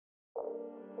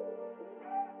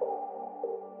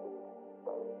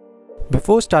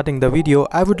Before starting the video,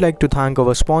 I would like to thank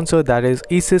our sponsor, that is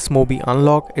Mobi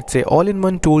Unlock. It's a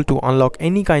all-in-one tool to unlock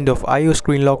any kind of iOS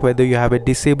screen lock, whether you have a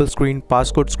disabled screen,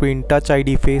 passcode screen, touch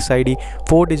ID, face ID,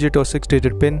 4-digit or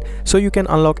 6-digit pin. So you can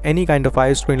unlock any kind of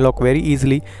iOS screen lock very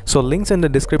easily. So links in the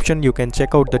description, you can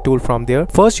check out the tool from there.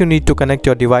 First you need to connect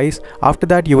your device. After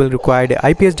that you will require the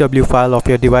IPSW file of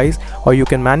your device, or you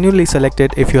can manually select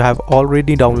it if you have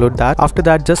already downloaded that. After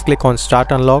that just click on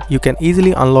Start Unlock. You can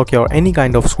easily unlock your any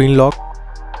kind of screen lock.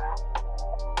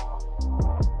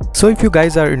 So if you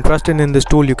guys are interested in this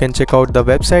tool, you can check out the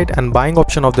website and buying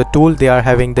option of the tool. They are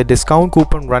having the discount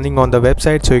coupon running on the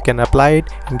website, so you can apply it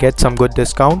and get some good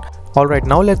discount. Alright,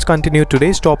 now let's continue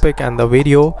today's topic and the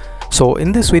video. So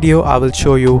in this video I will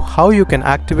show you how you can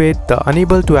activate the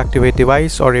unable to activate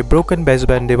device or a broken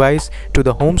baseband device to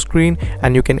the home screen,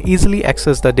 and you can easily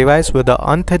access the device with the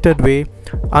untethered way.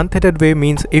 Untethered way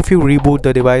means if you reboot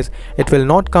the device, it will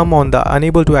not come on the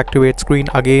unable to activate screen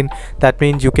again. That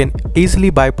means you can easily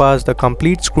bypass the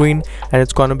complete screen, and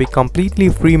it's gonna be completely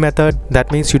free method.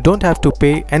 That means you don't have to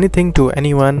pay anything to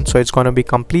anyone, so it's gonna be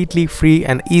completely free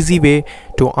and easy way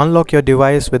to unlock your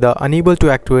device with the unable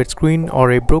to activate screen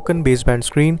or a broken baseband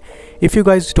screen. If you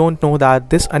guys don't know that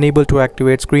this unable to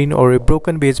activate screen or a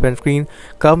broken baseband screen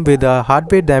come with a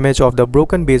hardware damage of the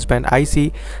broken baseband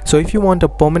IC. So if you want a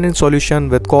permanent solution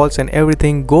with calls and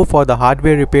everything, go for the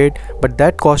hardware repair, but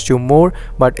that costs you more.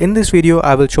 But in this video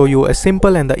I will show you a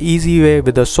simple and the easy way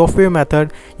with the software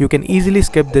method. You can easily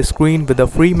skip this screen with the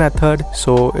free method,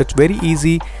 so it's very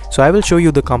easy. So I will show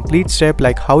you the complete step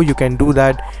like how you can do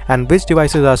that and which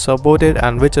devices are supported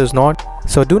and which is not.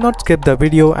 So do not skip the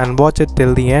video and watch it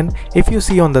till the end. If you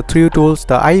see on the three tools,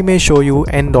 the I may show you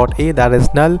N.A, that is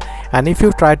null, and if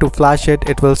you try to flash it,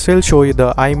 it will still show you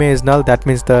the I may is null. That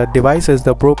means the device is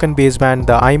the broken baseband,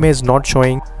 the I may is not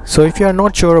showing. So if you are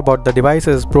not sure about the device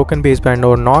is broken baseband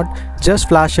or not, just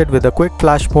flash it with a quick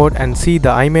flash mode and see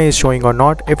the I may is showing or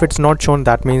not. If it's not shown,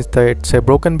 that means that it's a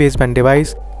broken baseband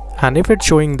device, and if it's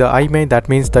showing the I may, that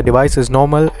means the device is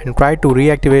normal, and try to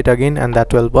reactivate again and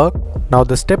that will work. Now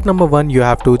the step number 1, you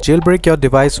have to jailbreak your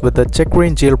device with the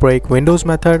checkra jailbreak Windows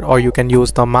method, or you can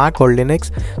use the Mac or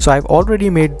Linux. So I've already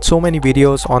made so many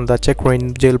videos on the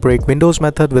checkra jailbreak Windows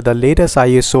method with the latest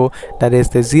ISO, that is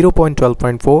the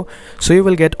 0.12.4. so you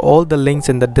will get all the links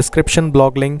in the description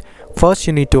blog link. First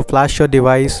you need to flash your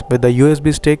device with the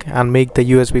USB stick and make the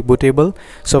USB bootable.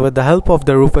 So with the help of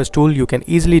the Rufus tool you can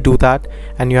easily do that,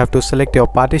 and you have to select your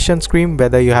partition screen,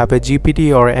 whether you have a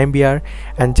GPT or MBR,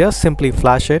 and just simply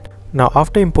flash it. Now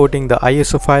after importing the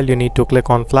ISO file, you need to click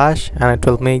on flash and it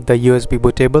will make the USB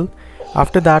bootable.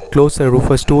 After that close the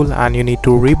Rufus tool and you need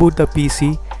to reboot the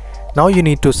PC. Now you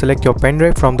need to select your pen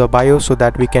drive from the BIOS so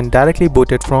that we can directly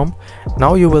boot it from.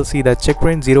 Now you will see the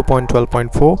checkra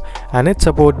 0.12.4 and it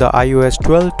supports the iOS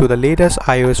 12 to the latest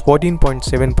iOS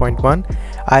 14.7.1.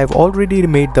 I have already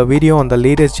made the video on the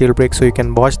latest jailbreak, so you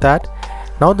can watch that.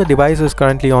 Now the device is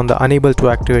currently on the unable to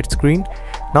activate screen.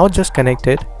 Now just connect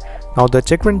it. Now the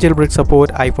checkra jailbreak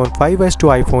support iPhone 5s to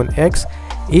iPhone X,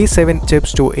 A7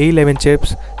 chips to A11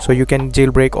 chips, so you can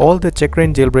jailbreak all the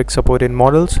checkra jailbreak supported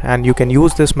models, and you can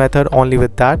use this method only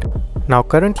with that. Now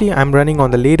currently I'm running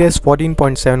on the latest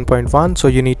 14.7.1, so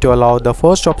you need to allow the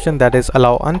first option, that is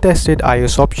allow untested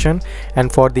iOS option,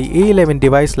 and for the A11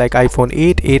 device like iPhone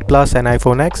 8, 8 Plus and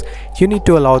iPhone X, you need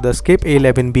to allow the skip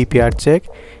A11 BPR check.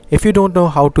 If you don't know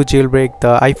how to jailbreak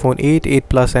the iPhone 8, 8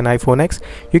 Plus and iPhone X,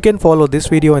 you can follow this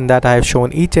video in that I have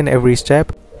shown each and every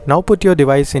step. Now put your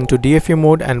device into DFU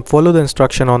mode and follow the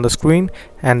instruction on the screen,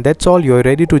 and that's all, you're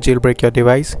ready to jailbreak your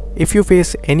device. If you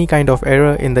face any kind of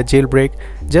error in the jailbreak,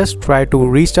 just try to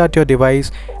restart your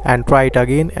device and try it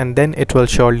again, and then it will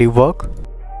surely work.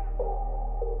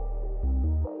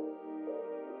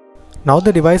 Now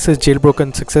the device is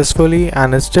jailbroken successfully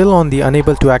and is still on the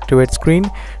unable to activate screen.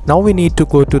 Now we need to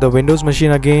go to the Windows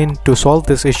machine again to solve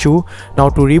this issue. Now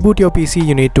to reboot your PC,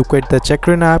 you need to quit the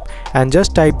checkra app and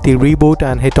just type the reboot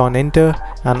and hit on enter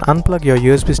and unplug your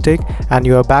USB stick, and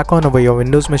you are back on over your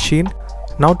Windows machine.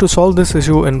 Now to solve this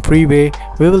issue in free way,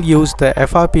 we will use the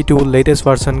FRP tool latest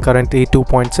version, currently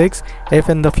 2.6. If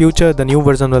in the future the new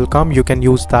version will come, you can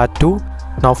use that too.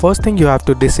 Now first thing, you have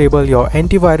to disable your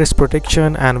antivirus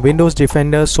protection and Windows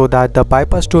Defender so that the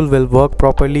bypass tool will work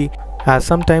properly, as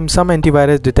sometimes some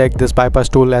antivirus detect this bypass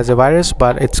tool as a virus,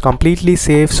 but it's completely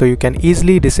safe, so you can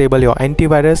easily disable your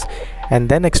antivirus and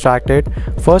then extract it.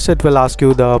 First it will ask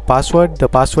you the password. The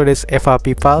password is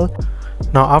FRP file.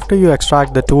 Now after you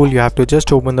extract the tool, you have to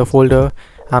just open the folder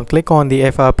and click on the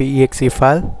FRP exe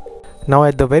file. Now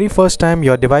at the very first time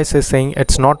your device is saying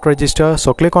it's not registered,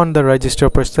 so click on the register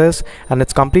process, and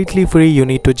it's completely free. You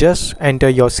need to just enter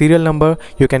your serial number.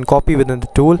 You can copy within the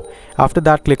tool. After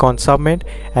that, click on submit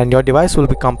and your device will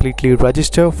be completely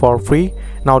registered for free.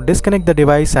 Now disconnect the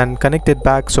device and connect it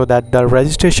back so that the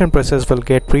registration process will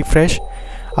get refreshed.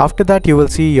 After that, you will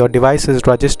see your device is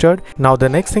registered. Now the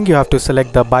next thing, you have to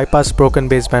select the bypass broken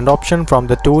baseband option from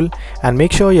the tool and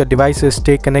make sure your devices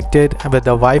stay connected with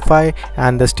the Wi-Fi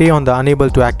and stay on the unable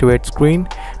to activate screen.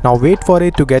 Now wait for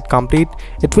it to get complete.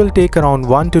 It will take around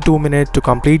 1 to 2 minutes to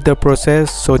complete the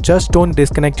process, so just don't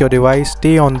disconnect your device,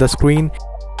 stay on the screen.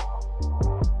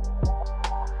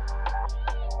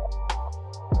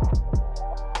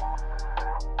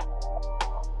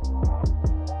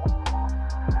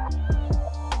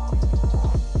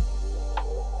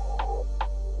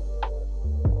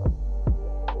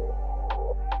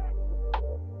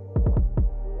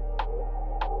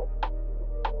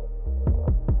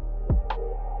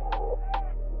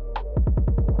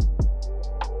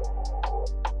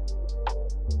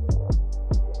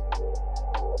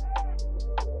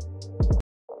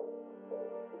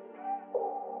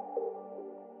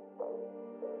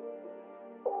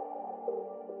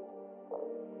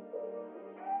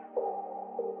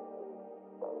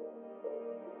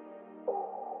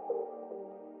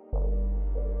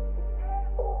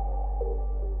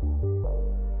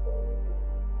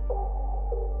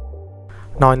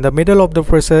 Now in the middle of the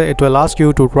process, it will ask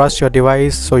you to trust your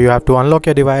device, so you have to unlock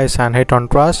your device and hit on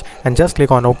trust and just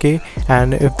click on OK.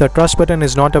 And if the trust button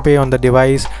is not appear on the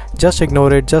device, just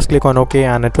ignore it, just click on OK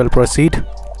and it will proceed.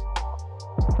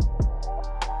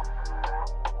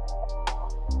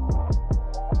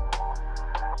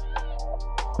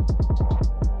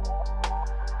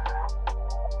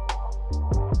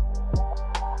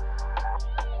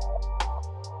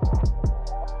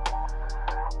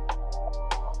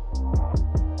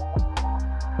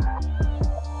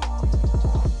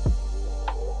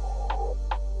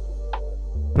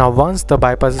 Now once the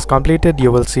bypass is completed,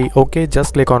 you will see OK.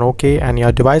 Just click on OK and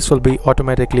your device will be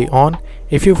automatically on.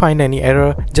 If you find any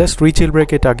error, just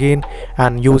re-jailbreak it again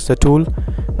and use the tool.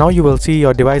 Now you will see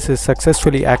your device is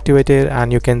successfully activated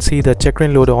and you can see the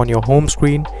checkra loader on your home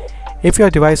screen. If your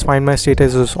device Find My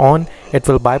status is on, it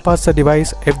will bypass the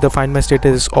device. If the Find My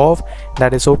status is off,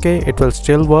 that is okay, it will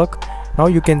still work. Now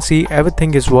you can see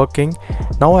everything is working.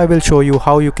 Now I will show you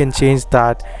how you can change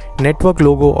that network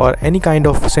logo or any kind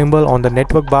of symbol on the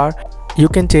network bar. You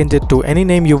can change it to any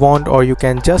name you want, or you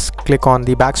can just click on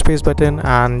the backspace button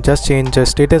and just change the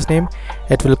status name.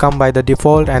 It will come by the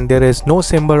default and there is no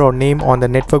symbol or name on the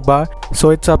network bar,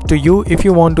 so it's up to you. If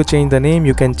you want to change the name,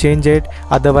 you can change it,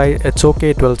 otherwise it's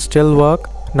okay, it will still work.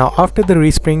 Now after the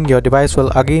respring, your device will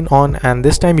again on, and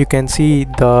this time you can see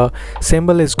the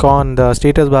symbol is gone, the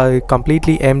status bar is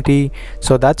completely empty.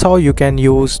 So that's how you can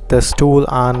use this tool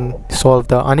and solve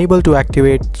the unable to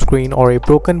activate screen or a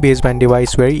broken baseband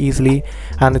device very easily,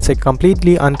 and it's a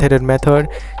completely untethered method.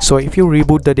 So if you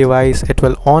reboot the device, it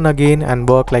will on again and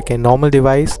work like a normal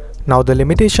device. Now the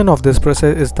limitation of this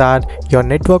process is that your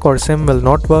network or SIM will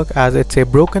not work as it's a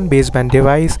broken baseband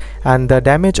device, and the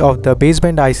damage of the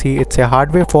baseband IC, it's a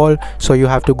hardware fault, so you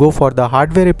have to go for the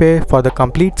hardware repair for the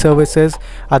complete services.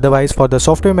 Otherwise for the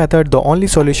software method, the only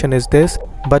solution is this.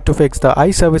 But to fix the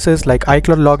iServices like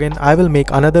iCloud login, I will make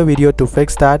another video to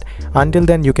fix that. Until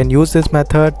then you can use this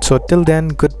method. So till then,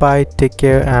 goodbye, take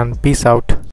care and peace out.